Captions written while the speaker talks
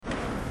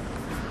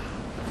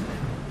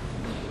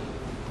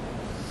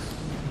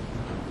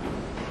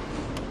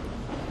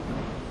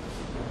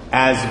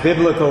As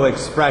biblical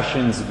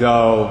expressions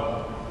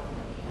go,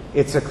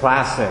 it's a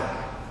classic.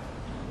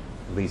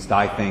 At least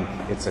I think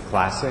it's a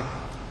classic.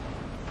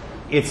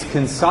 It's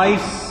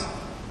concise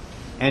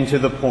and to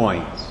the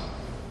point.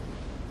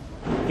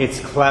 It's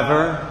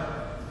clever.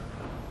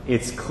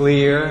 It's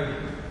clear.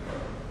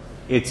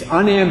 It's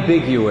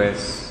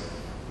unambiguous.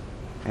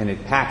 And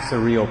it packs a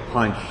real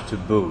punch to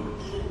boot.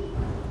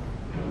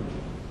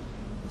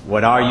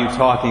 What are you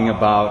talking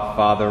about,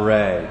 Father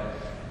Ray?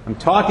 I'm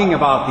talking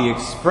about the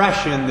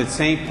expression that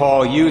St.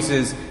 Paul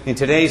uses in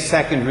today's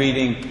second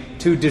reading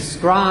to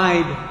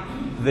describe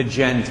the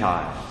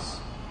Gentiles.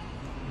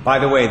 By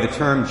the way, the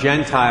term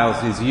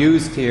Gentiles is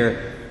used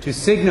here to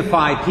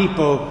signify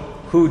people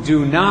who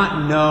do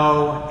not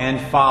know and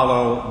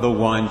follow the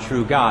one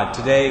true God.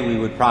 Today we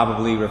would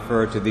probably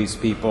refer to these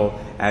people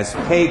as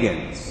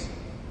pagans.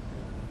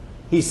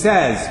 He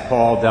says,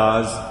 Paul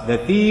does,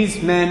 that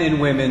these men and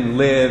women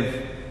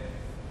live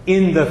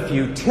in the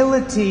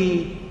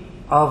futility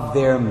of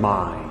their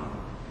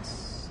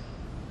minds.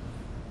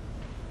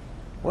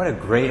 What a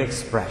great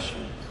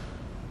expression.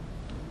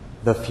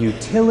 The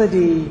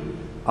futility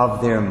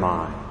of their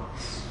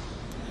minds.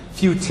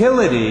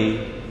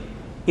 Futility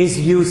is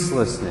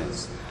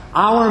uselessness.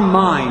 Our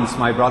minds,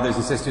 my brothers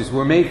and sisters,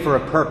 were made for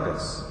a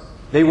purpose.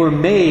 They were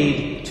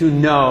made to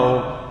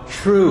know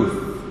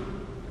truth.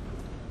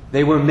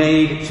 They were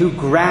made to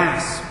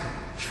grasp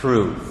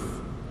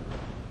truth.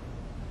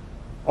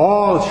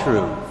 All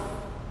truth.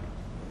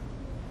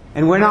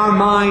 And when our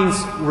minds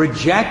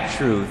reject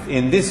truth,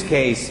 in this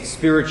case,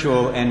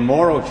 spiritual and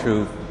moral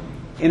truth,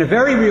 in a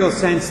very real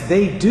sense,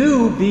 they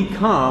do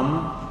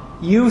become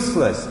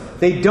useless.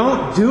 They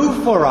don't do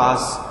for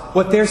us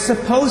what they're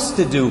supposed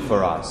to do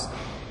for us.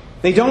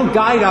 They don't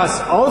guide us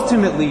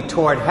ultimately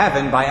toward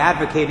heaven by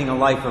advocating a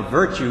life of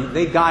virtue.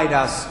 They guide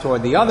us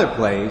toward the other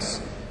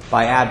place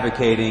by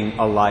advocating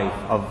a life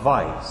of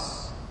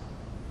vice.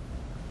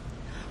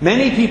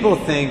 Many people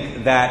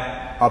think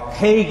that a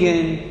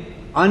pagan,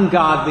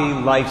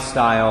 ungodly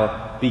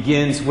lifestyle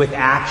begins with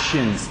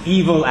actions,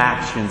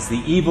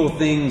 the evil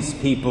things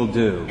people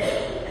do.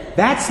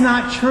 That's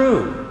not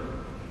true.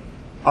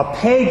 A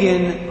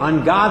pagan,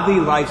 ungodly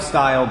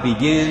lifestyle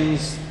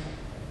begins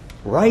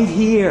right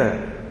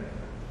here,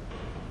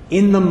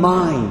 in the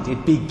mind.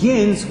 It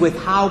begins with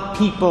how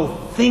people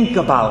think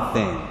about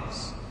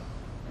things.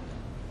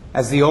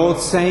 As the old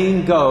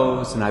saying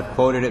goes, and I've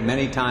quoted it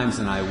many times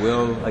and I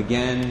will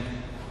again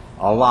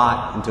a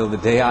lot until the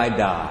day I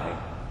die.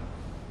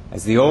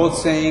 As the old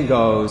saying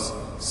goes,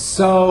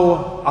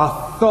 sow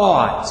a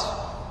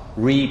thought,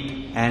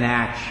 reap an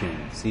action.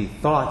 See,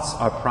 thoughts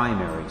are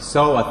primary.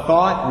 Sow a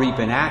thought, reap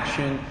an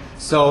action.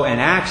 Sow an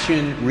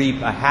action,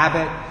 reap a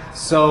habit.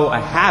 Sow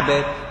a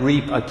habit,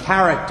 reap a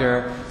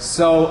character.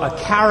 Sow a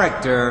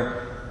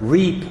character,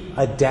 reap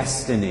a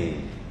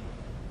destiny.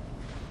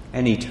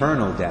 An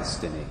eternal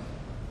destiny.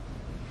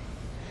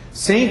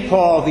 St.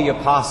 Paul the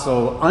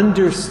Apostle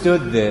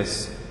understood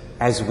this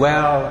as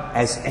well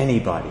as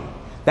anybody.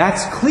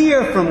 That's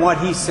clear from what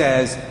he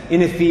says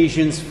in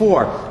Ephesians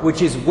 4,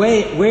 which is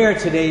where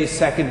today's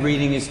second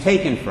reading is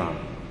taken from.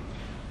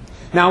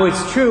 Now,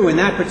 it's true, in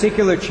that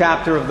particular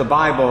chapter of the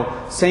Bible,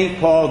 St.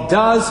 Paul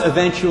does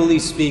eventually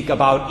speak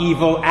about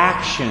evil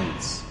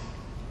actions.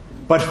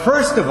 But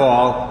first of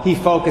all, he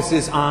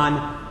focuses on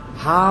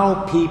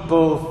how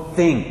people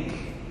think,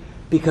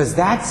 because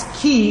that's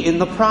key in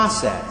the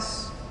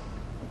process.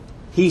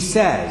 He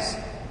says,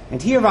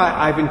 and here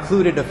I've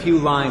included a few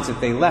lines that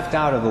they left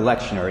out of the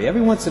lectionary.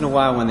 Every once in a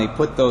while when they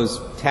put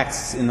those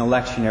texts in the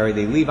lectionary,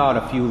 they leave out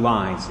a few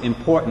lines,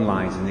 important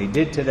lines, and they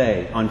did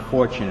today,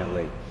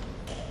 unfortunately.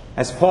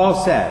 As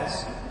Paul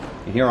says,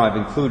 and here I've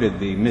included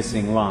the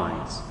missing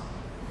lines,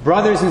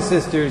 brothers and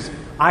sisters,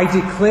 I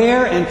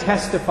declare and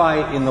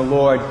testify in the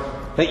Lord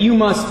that you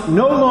must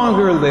no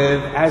longer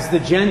live as the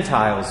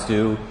Gentiles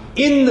do,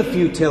 in the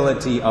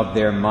futility of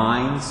their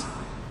minds,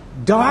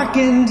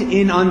 darkened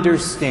in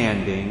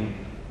understanding,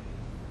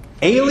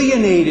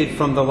 alienated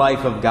from the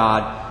life of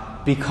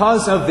God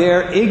because of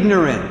their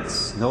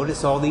ignorance.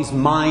 Notice all these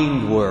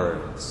mind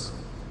words.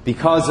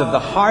 Because of the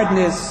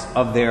hardness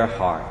of their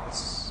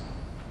hearts.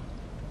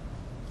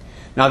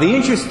 Now the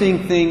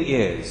interesting thing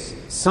is,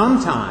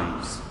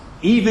 sometimes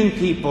even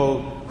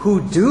people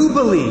who do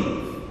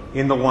believe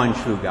in the one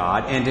true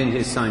God and in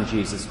His Son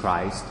Jesus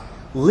Christ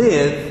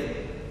live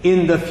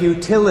in the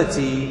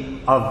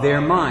futility of their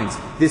minds.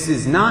 This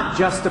is not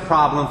just a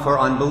problem for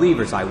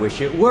unbelievers. I wish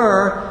it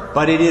were,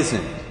 but it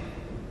isn't.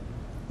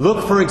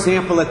 Look, for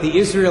example, at the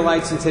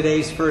Israelites in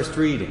today's first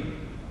reading.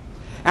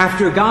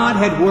 After God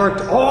had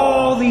worked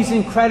all these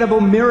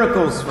incredible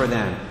miracles for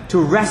them to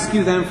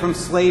rescue them from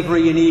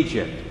slavery in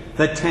Egypt,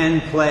 the 10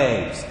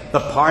 plagues,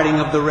 the parting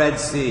of the Red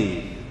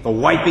Sea, the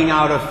wiping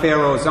out of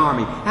Pharaoh's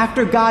army,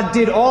 after God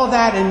did all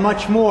that and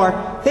much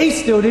more, they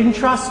still didn't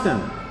trust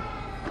Him.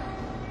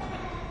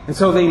 And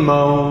so they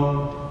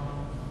moaned,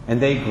 and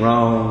they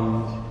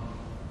groaned,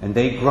 and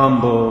they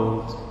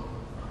grumbled,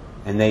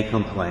 and they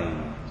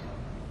complained.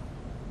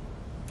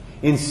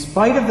 In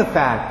spite of the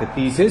fact that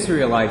these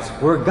Israelites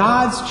were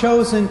God's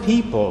chosen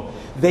people,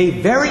 they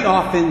very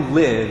often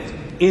lived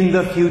in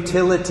the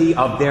futility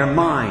of their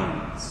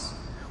minds,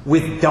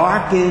 with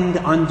darkened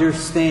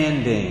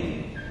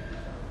understanding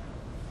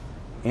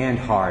and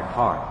hard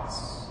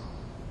hearts.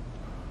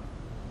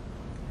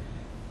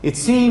 It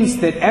seems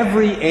that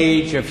every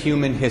age of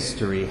human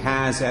history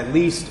has at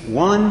least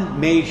one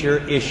major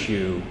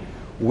issue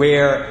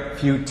where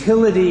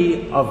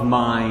futility of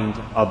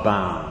mind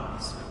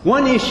abounds.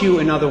 One issue,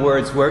 in other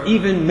words, where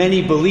even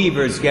many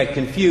believers get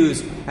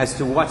confused as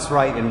to what's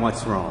right and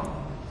what's wrong.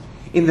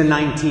 In the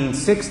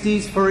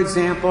 1960s, for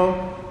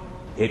example,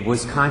 it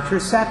was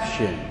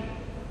contraception.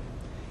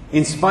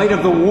 In spite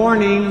of the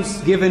warnings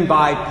given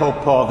by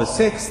Pope Paul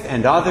VI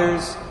and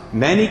others,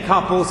 many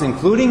couples,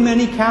 including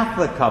many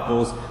Catholic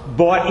couples,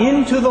 bought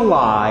into the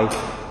lie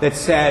that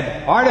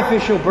said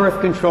artificial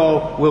birth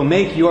control will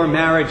make your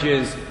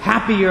marriages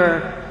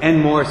happier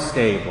and more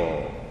stable.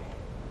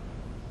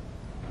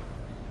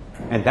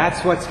 And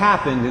that's what's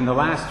happened in the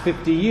last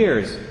 50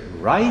 years,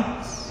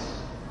 right?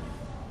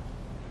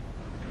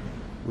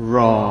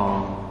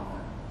 Wrong.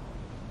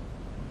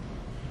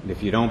 And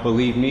if you don't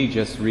believe me,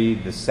 just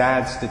read the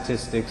sad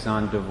statistics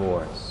on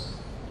divorce.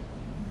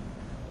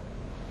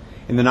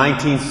 In the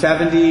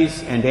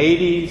 1970s and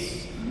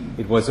 80s,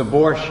 it was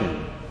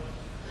abortion.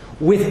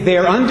 With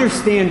their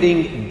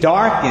understanding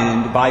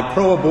darkened by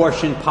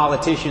pro-abortion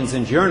politicians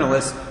and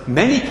journalists,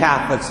 many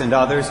Catholics and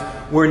others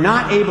were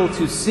not able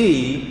to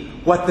see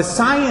what the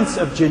science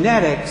of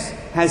genetics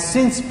has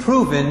since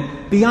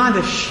proven beyond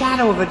a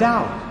shadow of a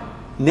doubt,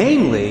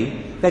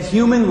 namely that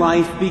human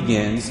life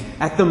begins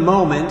at the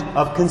moment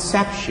of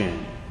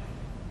conception.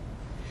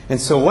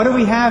 And so what do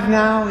we have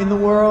now in the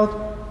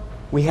world?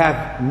 We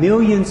have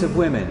millions of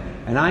women,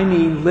 and I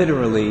mean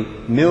literally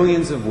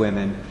millions of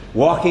women,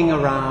 walking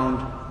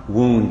around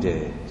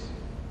wounded.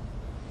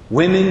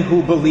 Women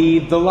who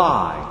believe the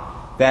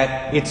lie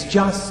that it's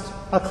just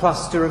a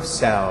cluster of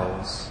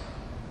cells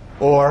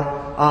or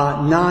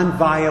a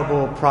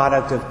non-viable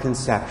product of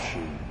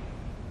conception.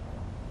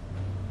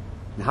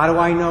 And how do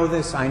I know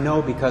this? I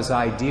know because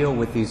I deal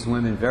with these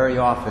women very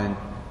often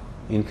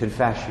in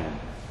confession.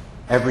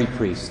 Every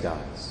priest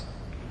does.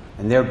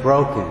 And they're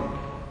broken.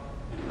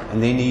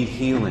 And they need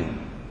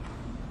healing.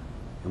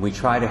 And we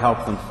try to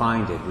help them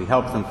find it. We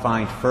help them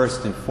find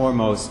first and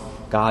foremost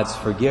God's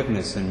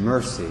forgiveness and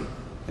mercy.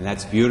 And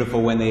that's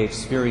beautiful when they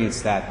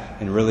experience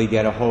that and really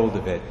get a hold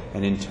of it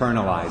and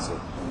internalize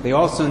it. They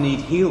also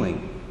need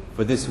healing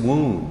for this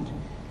wound.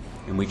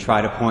 And we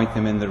try to point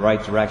them in the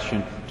right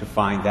direction to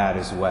find that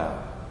as well.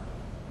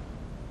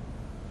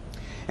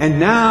 And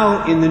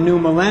now, in the new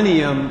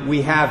millennium,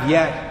 we have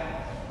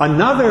yet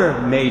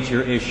another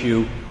major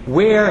issue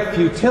where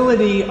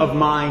futility of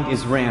mind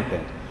is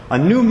rampant. A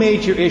new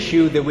major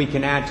issue that we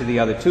can add to the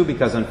other two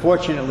because,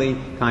 unfortunately,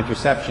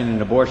 contraception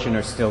and abortion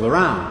are still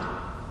around.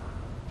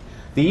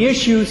 The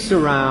issue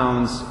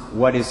surrounds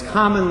what is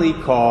commonly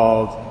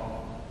called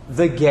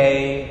the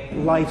gay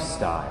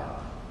lifestyle.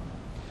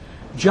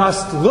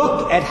 Just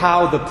look at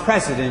how the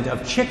president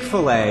of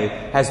Chick-fil-A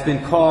has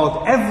been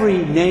called every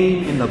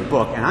name in the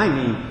book, and I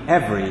mean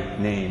every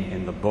name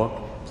in the book,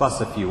 plus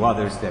a few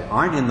others that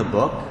aren't in the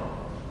book,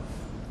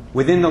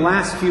 within the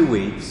last few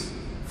weeks,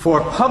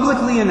 for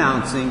publicly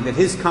announcing that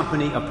his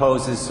company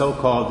opposes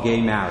so-called gay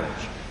marriage.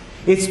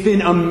 It's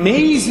been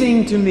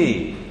amazing to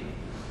me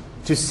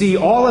to see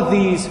all of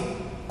these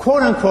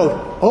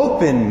quote-unquote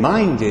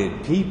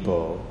open-minded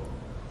people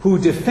who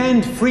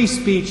defend free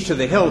speech to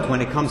the hilt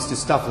when it comes to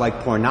stuff like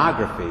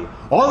pornography.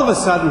 All of a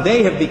sudden,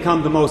 they have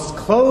become the most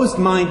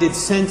closed-minded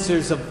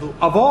censors of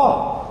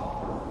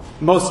all.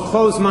 Most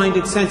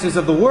closed-minded censors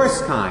of the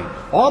worst kind.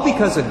 All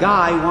because a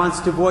guy wants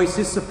to voice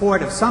his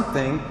support of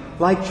something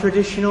like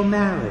traditional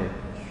marriage.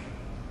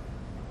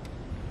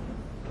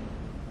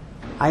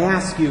 I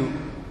ask you,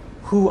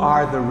 who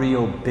are the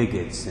real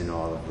bigots in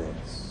all of this?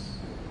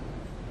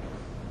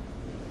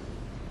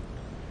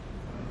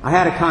 I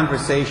had a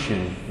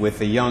conversation with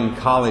a young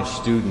college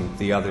student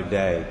the other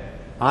day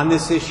on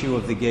this issue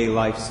of the gay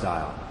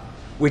lifestyle,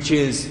 which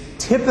is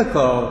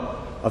typical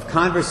of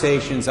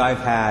conversations I've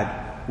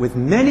had with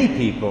many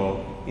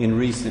people in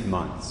recent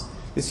months.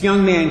 This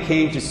young man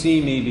came to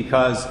see me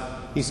because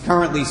he's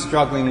currently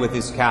struggling with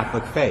his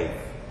Catholic faith.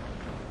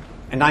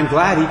 And I'm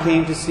glad he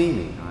came to see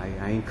me.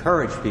 I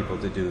encourage people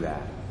to do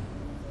that.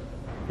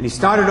 And he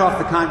started off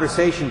the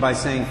conversation by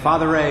saying,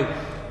 "Father Ray,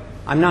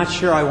 I'm not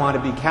sure I want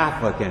to be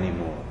Catholic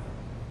anymore."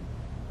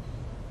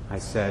 I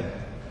said,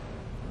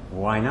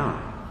 "Why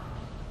not?"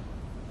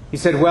 He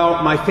said,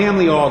 "Well, my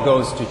family all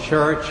goes to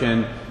church,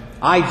 and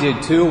I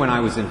did too when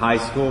I was in high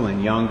school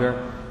and younger.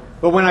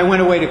 But when I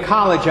went away to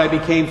college, I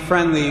became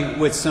friendly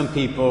with some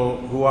people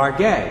who are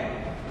gay.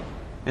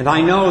 And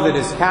I know that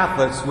as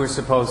Catholics, we're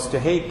supposed to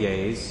hate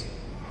gays,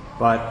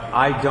 but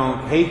I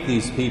don't hate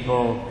these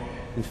people.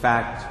 In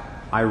fact,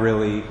 I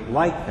really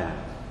like them."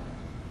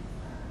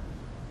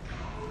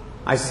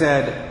 I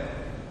said,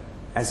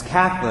 as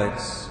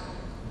Catholics,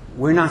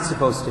 we're not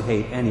supposed to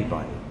hate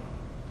anybody.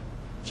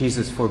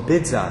 Jesus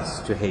forbids us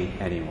to hate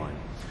anyone.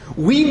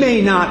 We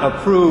may not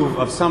approve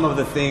of some of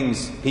the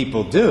things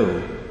people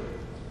do,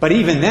 but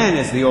even then,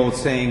 as the old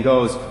saying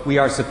goes, we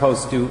are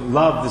supposed to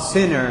love the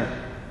sinner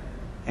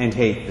and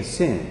hate the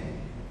sin.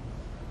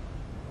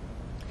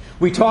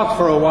 We talked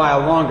for a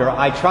while longer.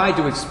 I tried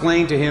to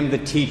explain to him the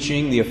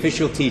teaching, the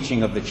official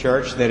teaching of the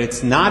church, that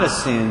it's not a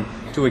sin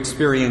to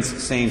experience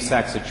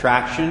same-sex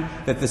attraction,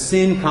 that the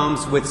sin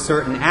comes with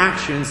certain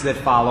actions that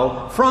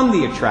follow from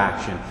the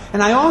attraction.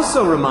 And I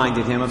also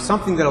reminded him of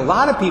something that a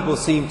lot of people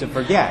seem to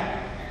forget.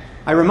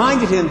 I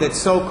reminded him that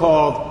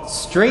so-called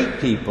straight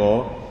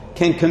people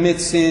can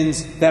commit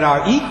sins that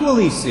are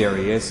equally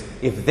serious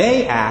if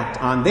they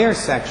act on their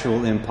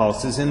sexual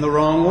impulses in the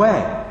wrong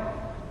way.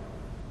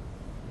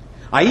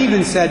 I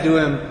even said to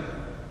him,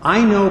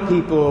 I know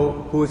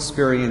people who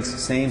experience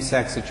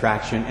same-sex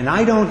attraction, and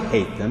I don't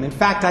hate them. In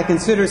fact, I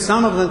consider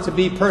some of them to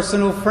be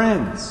personal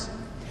friends.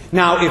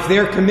 Now, if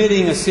they're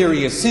committing a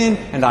serious sin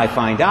and I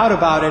find out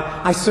about it,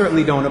 I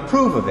certainly don't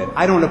approve of it.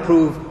 I don't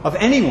approve of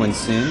anyone's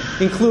sin,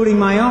 including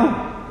my own.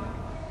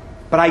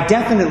 But I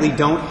definitely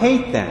don't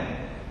hate them.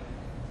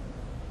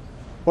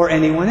 Or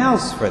anyone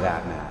else, for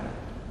that matter.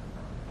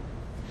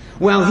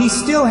 Well, he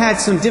still had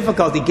some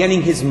difficulty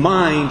getting his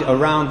mind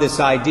around this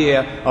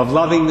idea of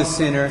loving the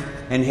sinner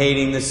and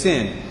hating the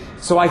sin.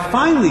 So I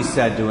finally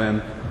said to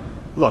him,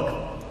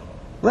 look,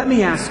 let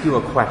me ask you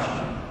a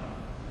question.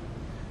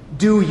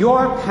 Do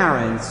your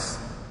parents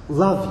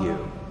love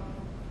you?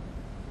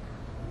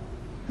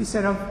 He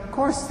said, of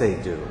course they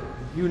do.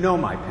 You know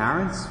my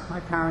parents. My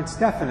parents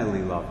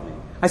definitely love me.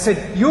 I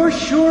said, you're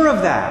sure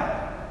of that?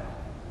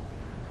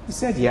 He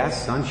said,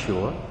 yes, I'm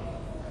sure.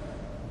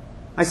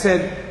 I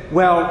said,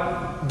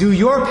 well, do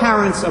your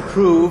parents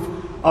approve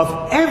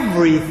of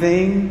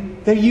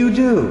everything that you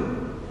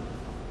do?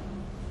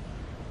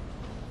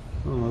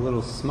 Oh, a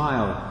little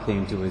smile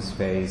came to his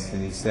face,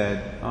 and he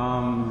said,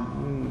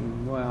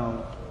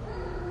 well,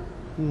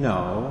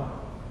 no.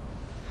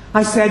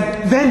 I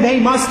said, then they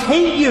must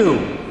hate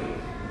you.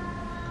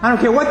 I don't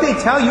care what they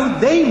tell you,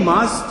 they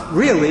must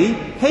really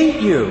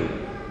hate you.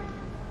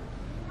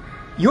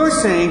 You're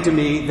saying to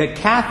me that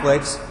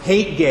Catholics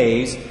hate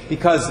gays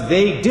because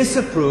they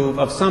disapprove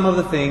of some of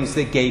the things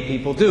that gay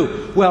people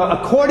do. Well,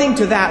 according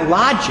to that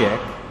logic,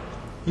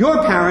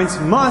 your parents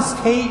must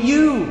hate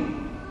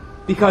you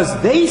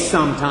because they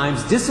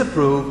sometimes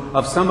disapprove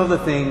of some of the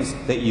things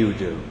that you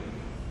do.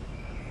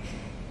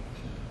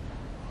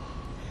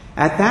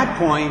 At that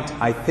point,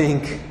 I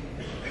think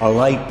a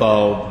light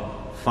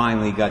bulb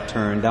finally got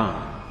turned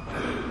on.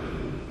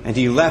 And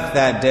he left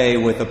that day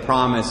with a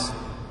promise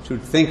to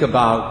think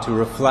about, to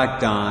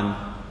reflect on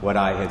what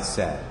I had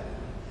said.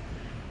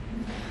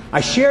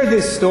 I share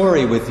this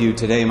story with you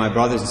today, my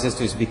brothers and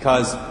sisters,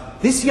 because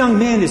this young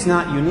man is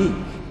not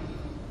unique.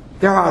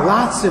 There are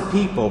lots of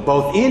people,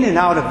 both in and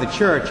out of the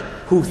church,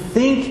 who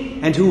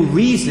think and who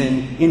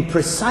reason in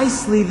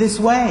precisely this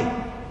way.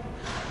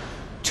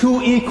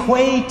 To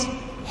equate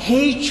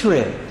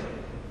hatred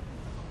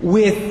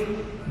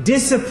with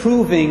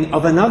disapproving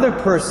of another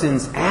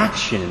person's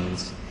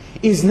actions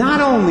is not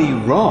only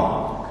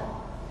wrong,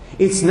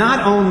 it's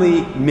not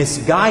only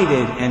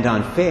misguided and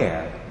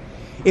unfair,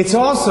 it's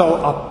also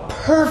a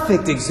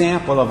perfect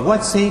example of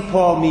what St.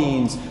 Paul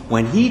means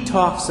when he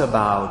talks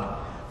about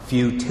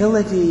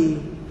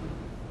futility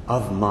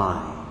of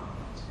mind.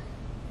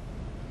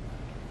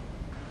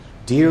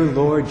 Dear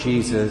Lord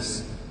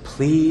Jesus,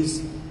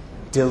 please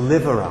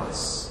deliver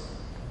us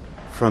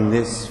from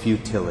this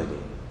futility.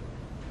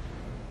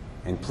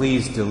 And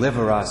please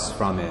deliver us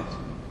from it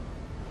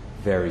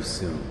very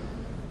soon.